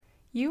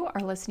You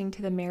are listening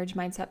to the Marriage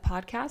Mindset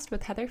Podcast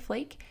with Heather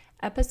Flake,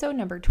 episode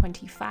number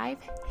 25,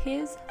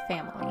 His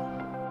Family.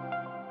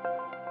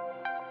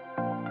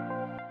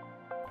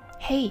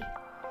 Hey,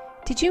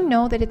 did you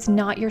know that it's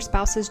not your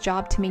spouse's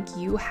job to make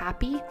you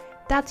happy?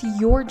 That's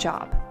your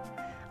job.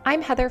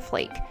 I'm Heather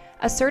Flake,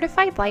 a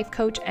certified life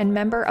coach and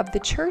member of the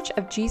Church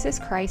of Jesus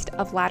Christ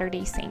of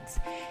Latter-day Saints,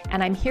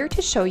 and I'm here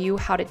to show you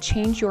how to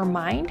change your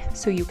mind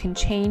so you can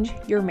change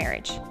your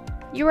marriage.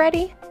 You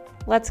ready?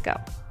 Let's go.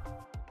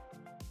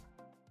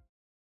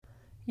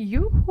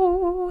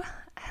 Yoo-hoo!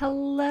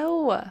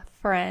 Hello,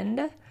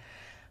 friend.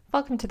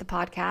 Welcome to the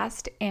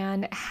podcast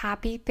and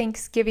happy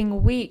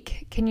Thanksgiving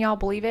week. Can y'all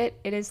believe it?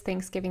 It is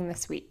Thanksgiving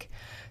this week.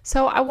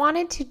 So I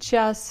wanted to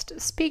just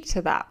speak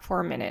to that for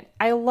a minute.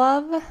 I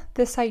love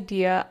this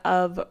idea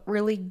of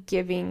really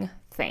giving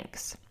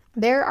thanks.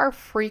 There are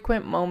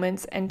frequent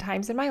moments and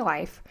times in my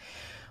life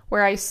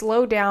where I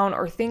slow down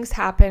or things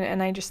happen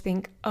and I just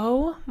think,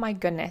 oh my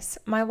goodness,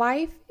 my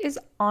life is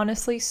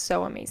honestly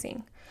so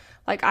amazing.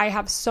 Like, I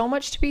have so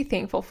much to be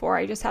thankful for.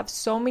 I just have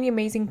so many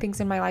amazing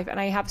things in my life. And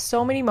I have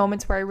so many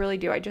moments where I really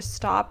do. I just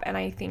stop and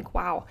I think,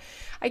 wow,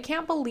 I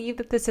can't believe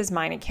that this is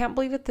mine. I can't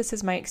believe that this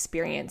is my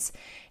experience.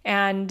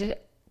 And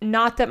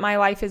not that my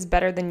life is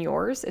better than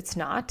yours. It's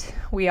not.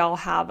 We all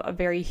have a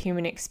very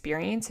human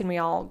experience and we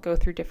all go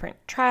through different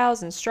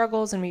trials and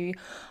struggles and we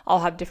all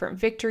have different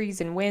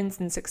victories and wins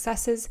and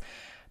successes.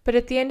 But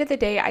at the end of the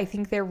day, I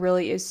think there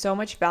really is so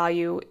much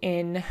value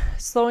in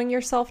slowing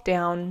yourself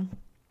down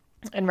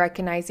and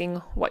recognizing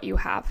what you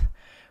have,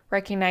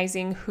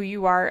 recognizing who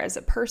you are as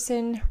a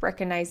person,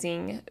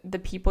 recognizing the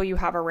people you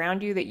have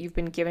around you that you've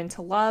been given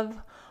to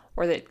love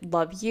or that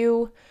love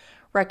you,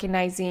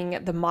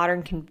 recognizing the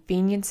modern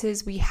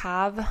conveniences we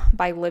have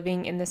by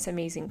living in this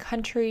amazing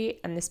country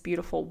and this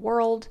beautiful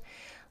world.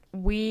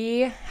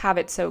 We have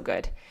it so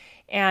good.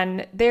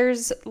 And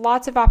there's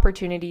lots of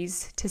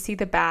opportunities to see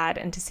the bad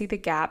and to see the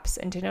gaps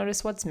and to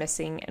notice what's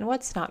missing and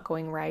what's not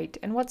going right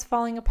and what's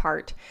falling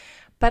apart.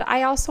 But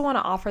I also want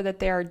to offer that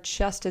there are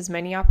just as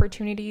many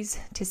opportunities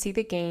to see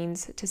the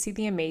gains, to see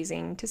the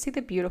amazing, to see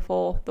the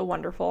beautiful, the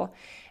wonderful.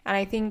 And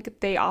I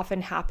think they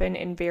often happen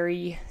in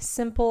very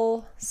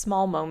simple,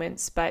 small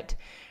moments, but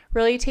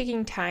really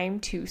taking time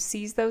to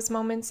seize those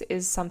moments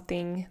is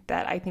something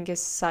that I think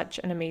is such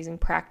an amazing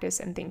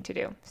practice and thing to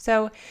do.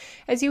 So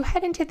as you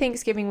head into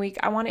Thanksgiving week,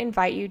 I want to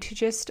invite you to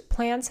just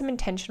plan some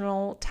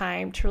intentional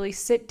time to really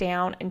sit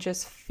down and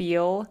just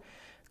feel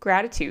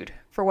gratitude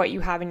for what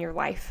you have in your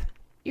life.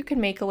 You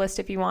can make a list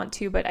if you want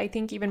to, but I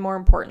think even more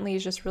importantly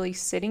is just really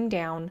sitting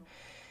down,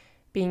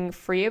 being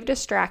free of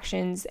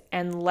distractions,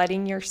 and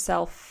letting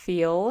yourself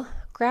feel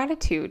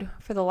gratitude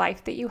for the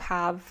life that you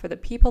have, for the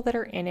people that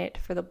are in it,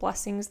 for the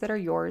blessings that are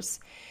yours.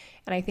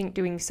 And I think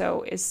doing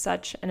so is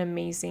such an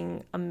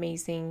amazing,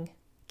 amazing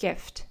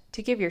gift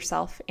to give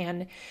yourself.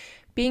 And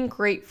being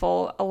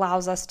grateful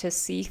allows us to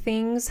see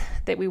things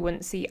that we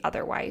wouldn't see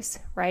otherwise,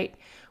 right?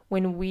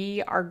 When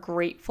we are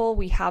grateful,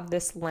 we have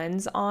this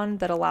lens on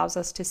that allows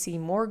us to see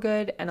more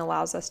good and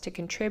allows us to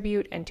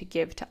contribute and to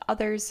give to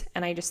others.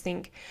 And I just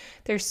think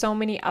there's so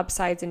many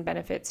upsides and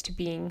benefits to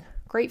being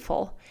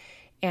grateful.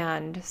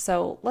 And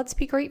so let's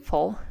be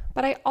grateful.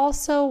 But I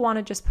also want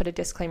to just put a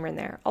disclaimer in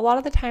there. A lot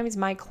of the times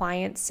my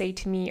clients say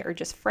to me, or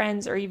just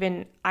friends, or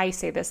even I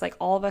say this, like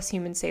all of us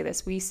humans say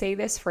this, we say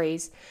this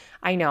phrase,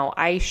 I know,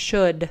 I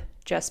should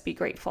just be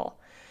grateful.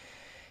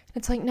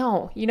 It's like,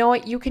 no, you know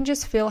what? You can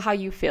just feel how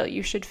you feel.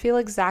 You should feel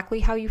exactly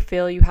how you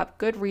feel. You have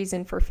good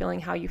reason for feeling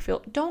how you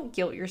feel. Don't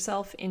guilt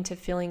yourself into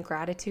feeling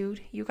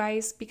gratitude, you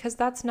guys, because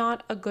that's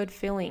not a good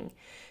feeling.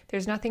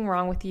 There's nothing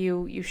wrong with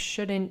you. You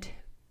shouldn't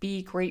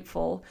be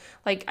grateful.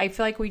 Like, I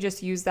feel like we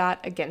just use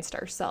that against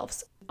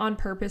ourselves. On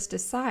purpose,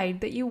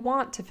 decide that you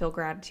want to feel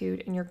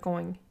gratitude and you're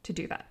going to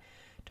do that.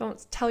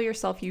 Don't tell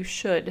yourself you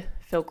should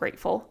feel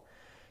grateful.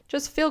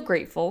 Just feel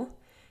grateful,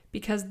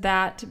 because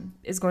that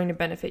is going to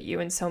benefit you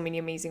in so many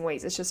amazing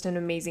ways. It's just an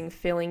amazing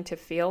feeling to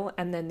feel.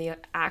 And then the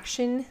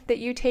action that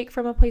you take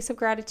from a place of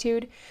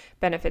gratitude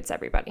benefits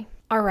everybody.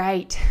 All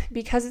right,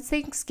 because it's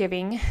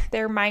Thanksgiving,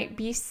 there might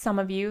be some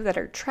of you that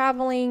are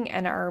traveling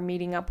and are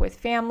meeting up with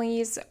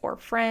families or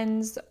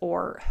friends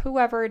or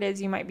whoever it is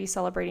you might be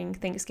celebrating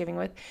Thanksgiving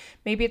with.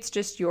 Maybe it's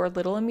just your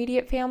little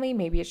immediate family.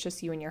 Maybe it's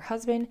just you and your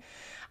husband.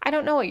 I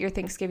don't know what your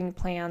Thanksgiving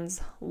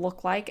plans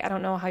look like. I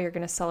don't know how you're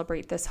going to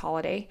celebrate this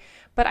holiday,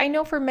 but I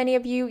know for many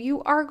of you,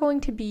 you are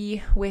going to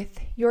be with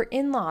your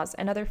in-laws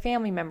and other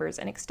family members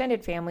and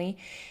extended family.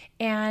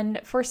 And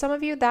for some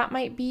of you, that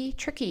might be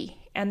tricky.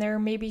 And there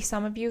may be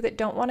some of you that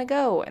don't want to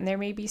go. And there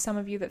may be some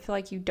of you that feel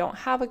like you don't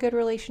have a good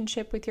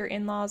relationship with your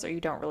in-laws, or you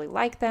don't really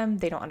like them.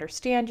 They don't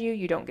understand you.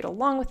 You don't get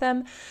along with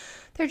them.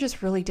 They're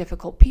just really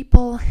difficult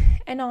people,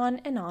 and on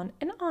and on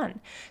and on.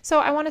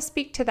 So I want to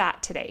speak to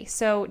that today.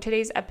 So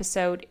today's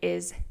episode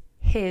is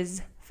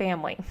His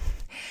Family.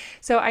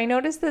 So I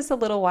noticed this a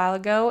little while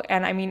ago,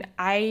 and I mean,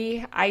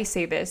 I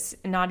say this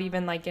not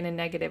even like in a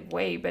negative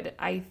way, but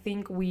I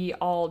think we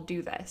all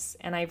do this.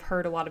 And I've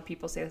heard a lot of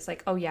people say this,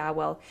 like, oh yeah,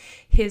 well,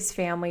 his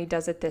family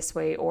does it this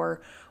way,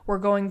 or we're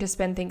going to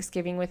spend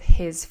Thanksgiving with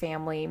his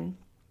family.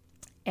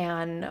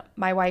 and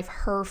my wife,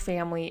 her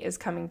family is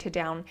coming to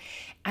town.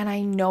 And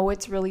I know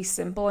it's really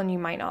simple and you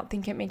might not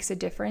think it makes a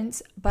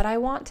difference, but I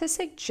want to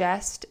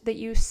suggest that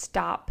you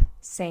stop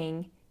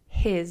saying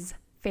his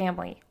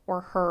family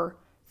or her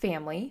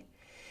family,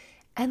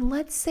 and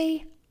let's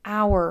say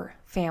our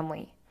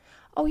family.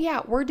 Oh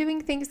yeah, we're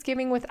doing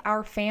Thanksgiving with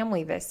our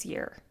family this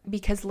year.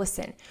 Because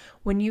listen,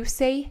 when you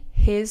say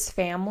his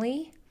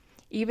family,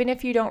 even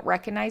if you don't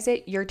recognize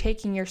it, you're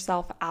taking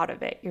yourself out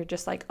of it. You're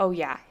just like, oh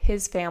yeah,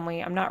 his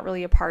family, I'm not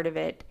really a part of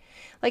it.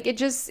 Like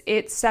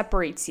it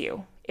separates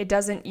you. It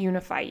doesn't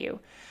unify you.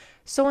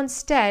 So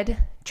instead,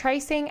 try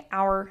saying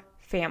our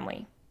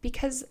family,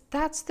 because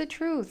that's the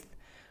truth.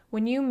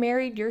 When you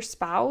married your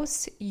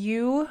spouse,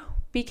 you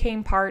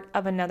became part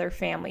of another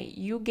family.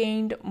 You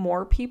gained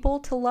more people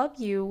to love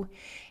you,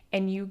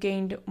 and you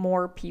gained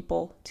more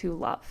people to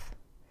love.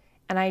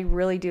 And I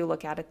really do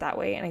look at it that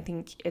way. And I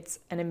think it's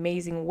an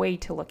amazing way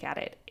to look at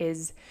it,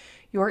 is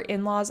your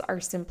in-laws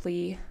are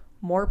simply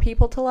more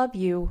people to love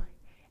you,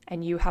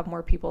 and you have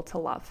more people to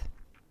love.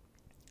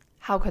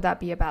 How could that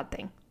be a bad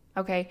thing?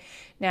 Okay,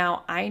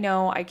 now I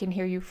know I can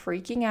hear you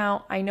freaking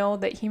out. I know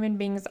that human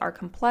beings are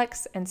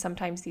complex, and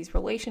sometimes these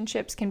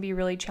relationships can be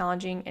really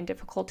challenging and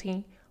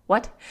difficulty.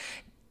 What?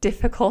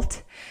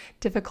 Difficult.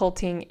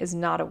 Difficulting is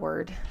not a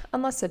word,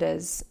 unless it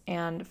is,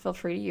 and feel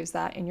free to use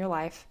that in your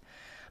life.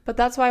 But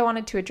that's why I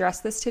wanted to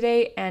address this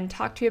today and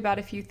talk to you about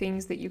a few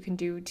things that you can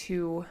do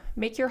to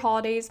make your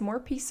holidays more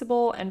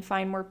peaceable and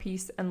find more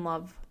peace and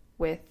love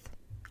with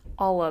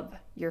all of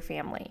your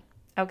family.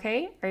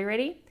 Okay, are you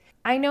ready?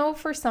 I know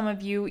for some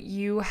of you,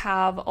 you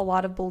have a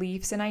lot of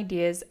beliefs and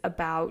ideas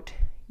about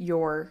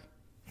your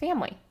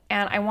family.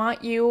 And I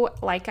want you,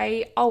 like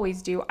I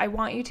always do, I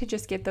want you to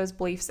just get those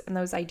beliefs and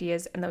those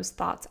ideas and those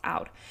thoughts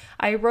out.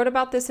 I wrote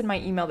about this in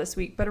my email this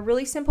week, but a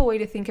really simple way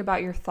to think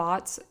about your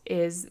thoughts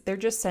is they're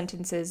just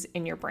sentences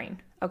in your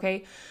brain,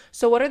 okay?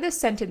 So what are the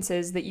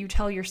sentences that you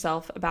tell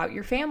yourself about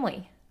your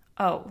family?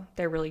 Oh,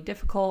 they're really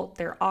difficult,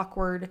 they're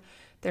awkward,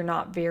 they're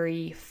not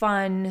very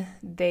fun,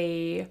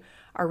 they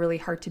are really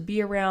hard to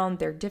be around,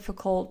 they're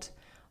difficult,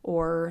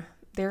 or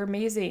they're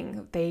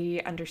amazing.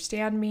 They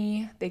understand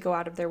me. They go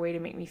out of their way to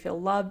make me feel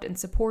loved and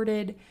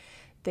supported.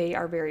 They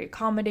are very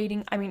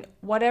accommodating. I mean,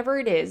 whatever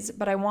it is,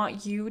 but I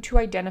want you to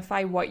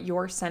identify what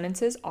your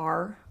sentences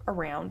are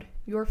around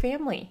your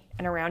family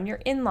and around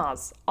your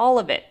in-laws, all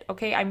of it,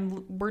 okay?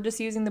 We're just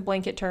using the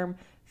blanket term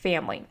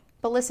family.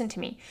 But listen to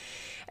me.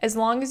 As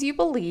long as you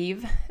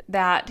believe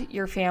that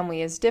your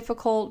family is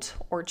difficult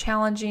or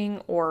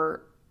challenging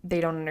or they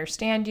don't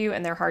understand you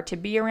and they're hard to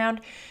be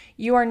around,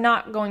 you are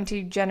not going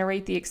to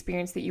generate the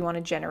experience that you want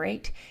to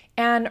generate.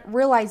 And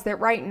realize that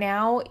right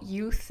now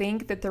you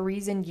think that the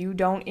reason you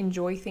don't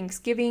enjoy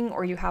Thanksgiving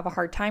or you have a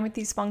hard time at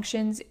these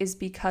functions is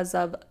because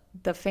of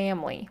the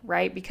family,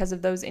 right? Because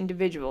of those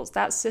individuals,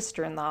 that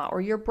sister-in-law or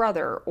your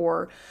brother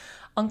or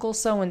Uncle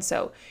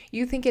so-and-so.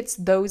 You think it's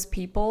those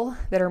people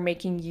that are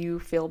making you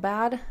feel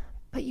bad.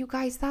 But you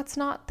guys, that's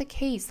not the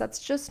case. That's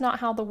just not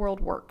how the world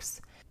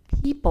works.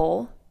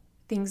 People,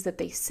 things that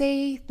they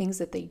say, things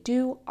that they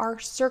do are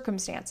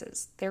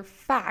circumstances. They're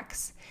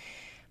facts.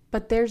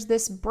 But there's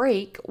this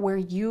break where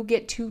you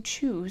get to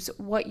choose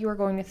what you're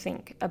going to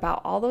think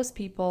about all those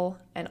people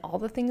and all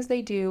the things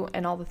they do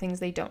and all the things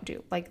they don't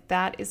do. Like,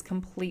 that is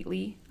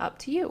completely up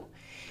to you.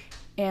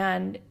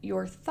 And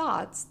your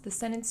thoughts, the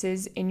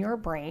sentences in your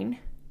brain,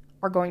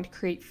 are going to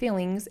create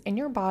feelings in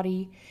your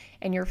body,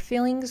 and your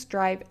feelings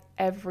drive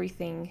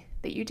everything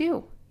that you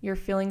do. Your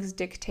feelings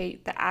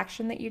dictate the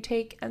action that you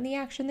take and the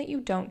action that you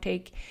don't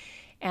take,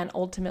 and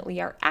ultimately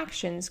our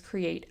actions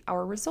create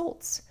our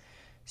results.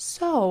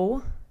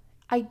 So,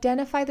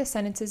 identify the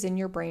sentences in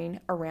your brain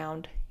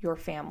around your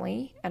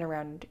family and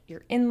around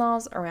your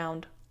in-laws,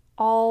 around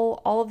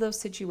all of those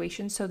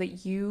situations, so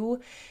that you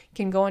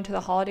can go into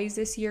the holidays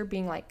this year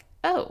being like,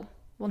 oh,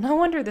 well, no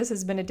wonder this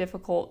has been a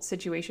difficult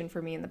situation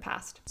for me in the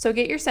past. So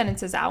get your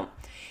sentences out.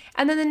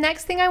 And then the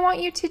next thing I want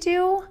you to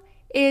do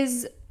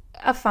is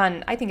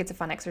I think it's a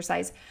fun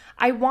exercise.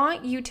 I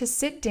want you to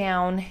sit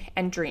down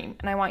and dream.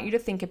 And I want you to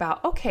think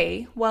about,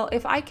 okay, well,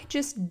 if I could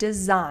just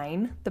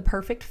design the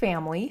perfect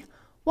family,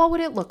 what would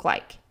it look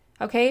like?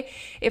 Okay,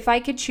 if I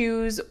could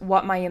choose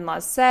what my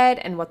in-laws said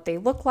and what they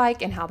look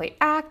like and how they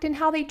act and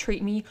how they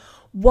treat me,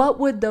 what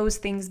would those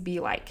things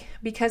be like?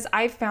 Because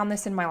I've found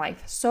this in my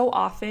life. So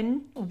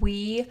often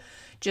we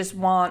just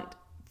want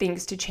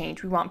things to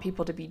change. We want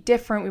people to be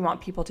different. We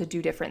want people to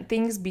do different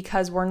things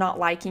because we're not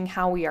liking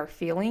how we are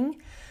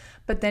feeling.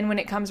 But then when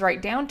it comes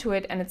right down to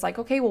it and it's like,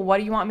 okay, well, what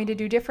do you want me to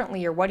do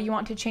differently? Or what do you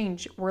want to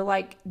change? We're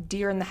like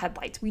deer in the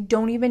headlights. We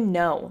don't even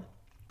know.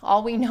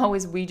 All we know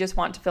is we just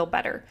want to feel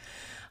better.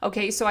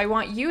 Okay, so I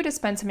want you to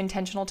spend some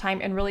intentional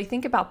time and really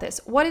think about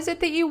this. What is it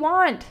that you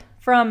want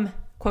from,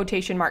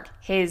 quotation mark,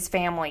 his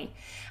family?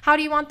 How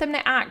do you want them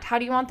to act? How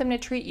do you want them to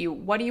treat you?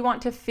 What do you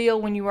want to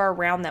feel when you are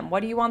around them? What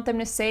do you want them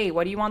to say?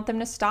 What do you want them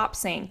to stop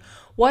saying?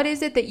 What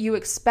is it that you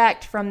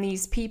expect from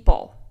these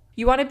people?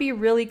 You want to be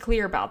really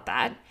clear about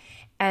that.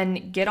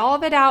 and get all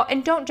of it out,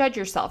 and don't judge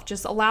yourself.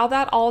 Just allow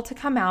that all to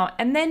come out,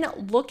 and then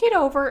look it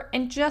over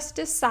and just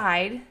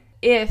decide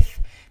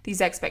if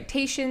these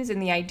expectations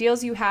and the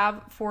ideals you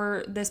have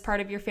for this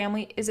part of your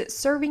family, is it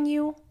serving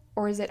you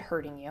or is it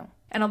hurting you?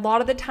 And a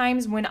lot of the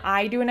times when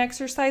I do an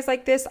exercise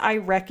like this, I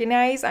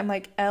recognize, I'm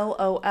like,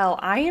 LOL,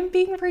 I am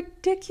being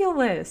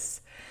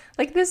ridiculous.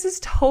 Like, this is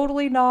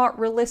totally not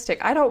realistic.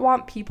 I don't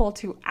want people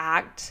to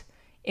act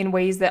in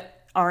ways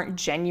that aren't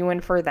genuine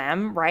for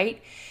them,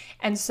 right?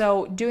 And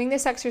so doing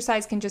this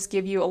exercise can just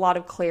give you a lot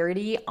of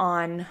clarity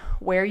on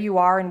where you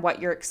are and what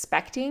you're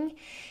expecting.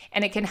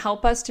 And it can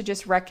help us to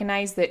just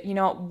recognize that,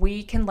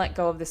 we can let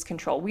go of this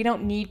control. We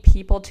don't need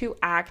people to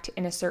act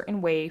in a certain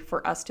way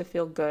for us to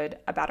feel good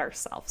about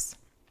ourselves.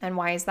 And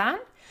why is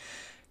that?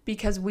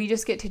 Because we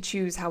just get to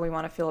choose how we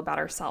want to feel about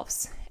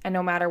ourselves. And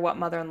no matter what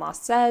mother-in-law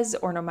says,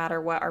 or no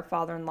matter what our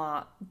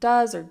father-in-law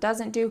does or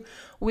doesn't do,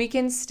 we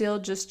can still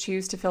just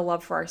choose to feel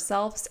love for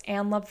ourselves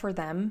and love for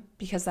them,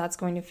 because that's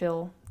going to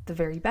feel the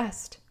very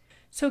best.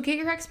 So get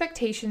your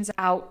expectations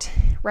out,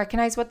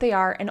 recognize what they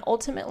are, and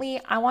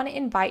ultimately, I want to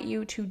invite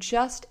you to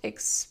just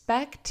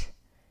expect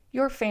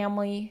your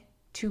family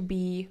to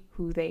be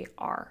who they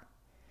are.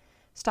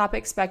 Stop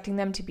expecting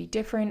them to be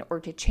different or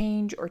to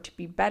change or to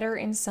be better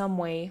in some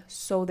way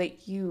so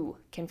that you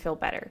can feel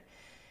better,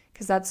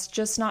 because that's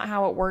just not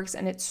how it works,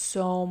 and it's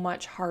so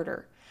much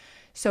harder.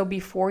 So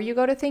before you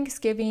go to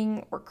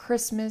Thanksgiving or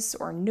Christmas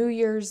or New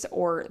Year's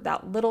or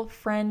that little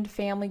friend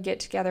family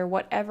get together,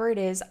 whatever it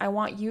is, I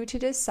want you to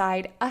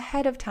decide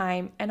ahead of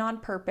time and on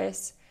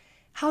purpose,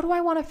 how do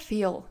I want to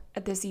feel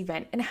at this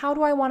event, and how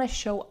do I want to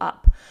show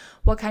up?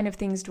 What kind of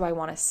things do I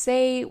want to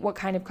say? What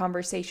kind of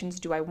conversations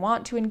do I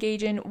want to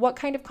engage in? What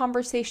kind of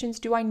conversations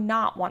do I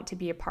not want to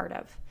be a part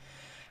of?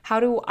 How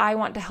do I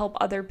want to help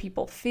other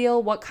people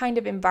feel? What kind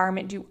of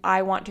environment do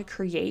I want to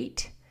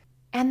create?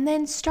 And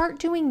then start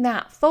doing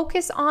that.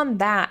 Focus on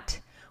that.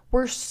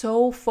 We're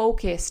so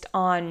focused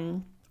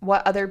on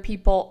what other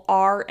people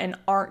are and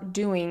aren't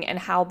doing and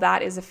how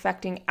that is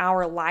affecting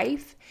our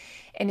life.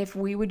 And if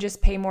we would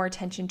just pay more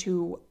attention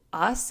to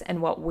us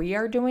and what we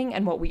are doing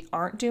and what we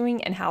aren't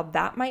doing and how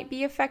that might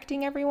be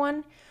affecting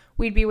everyone,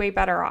 we'd be way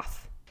better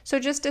off. So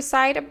just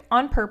decide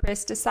on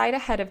purpose, decide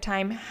ahead of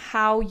time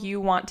how you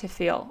want to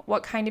feel,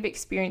 what kind of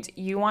experience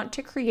you want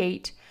to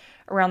create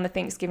around the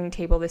Thanksgiving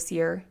table this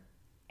year,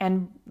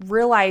 and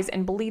realize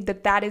and believe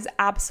that that is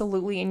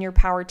absolutely in your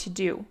power to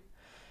do.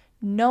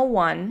 No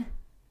one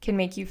can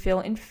make you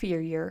feel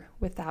inferior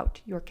without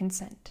your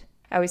consent.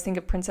 I always think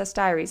of Princess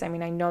Diaries. I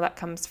mean, I know that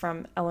comes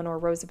from Eleanor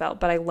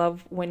Roosevelt, but I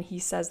love when he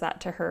says that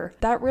to her.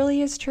 That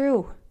really is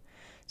true.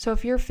 So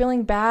if you're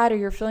feeling bad or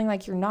you're feeling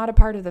like you're not a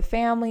part of the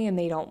family and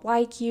they don't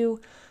like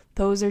you,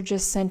 those are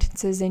just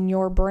sentences in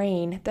your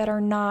brain that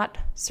are not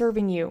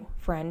serving you,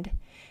 friend.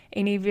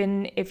 And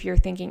even if you're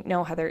thinking,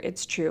 no, Heather,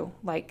 it's true.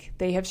 Like,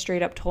 they have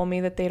straight up told me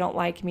that they don't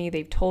like me.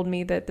 They've told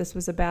me that this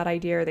was a bad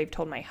idea. Or they've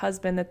told my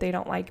husband that they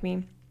don't like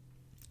me.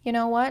 You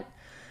know what?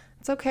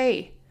 It's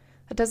okay.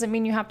 That doesn't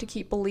mean you have to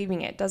keep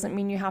believing it. Doesn't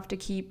mean you have to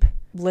keep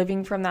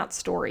living from that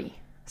story.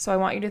 So I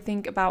want you to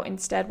think about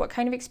instead, what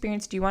kind of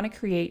experience do you want to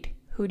create?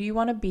 Who do you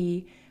want to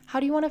be?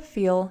 How do you want to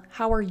feel?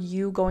 How are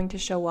you going to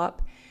show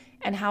up?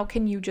 And how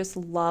can you just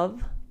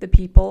love the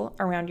people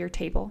around your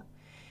table?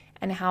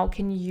 And how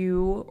can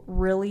you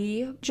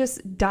really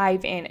just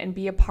dive in and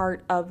be a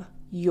part of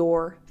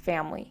your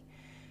family?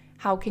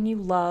 How can you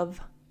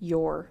love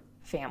your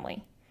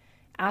family?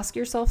 Ask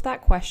yourself that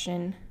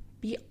question.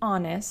 Be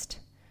honest.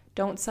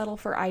 Don't settle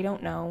for I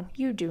don't know.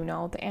 You do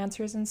know. The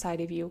answer is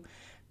inside of you.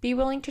 Be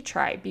willing to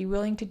try. Be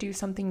willing to do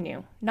something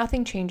new.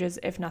 Nothing changes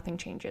if nothing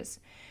changes.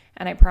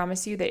 And I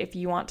promise you that if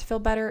you want to feel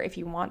better, if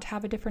you want to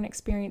have a different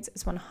experience,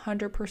 it's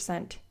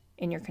 100%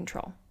 in your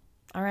control.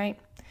 All right?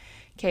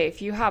 Okay,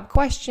 if you have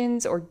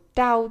questions or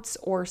doubts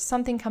or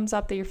something comes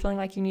up that you're feeling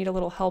like you need a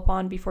little help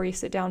on before you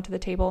sit down to the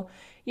table,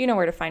 you know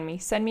where to find me.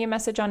 Send me a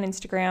message on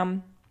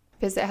Instagram,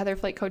 visit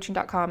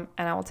heatherflakecoaching.com,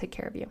 and I will take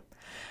care of you.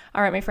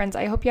 All right, my friends,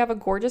 I hope you have a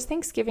gorgeous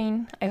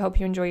Thanksgiving. I hope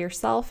you enjoy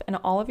yourself and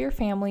all of your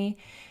family,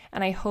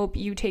 and I hope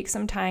you take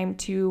some time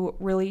to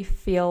really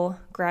feel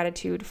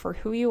gratitude for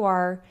who you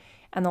are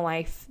and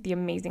the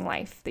amazing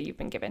life that you've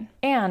been given,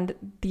 and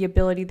the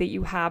ability that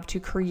you have to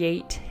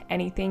create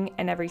anything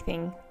and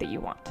everything that you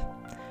want.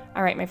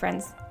 All right, my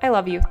friends, I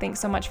love you. Thanks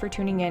so much for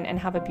tuning in, and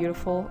have a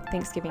beautiful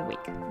Thanksgiving week.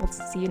 We'll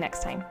see you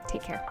next time.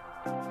 Take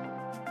care.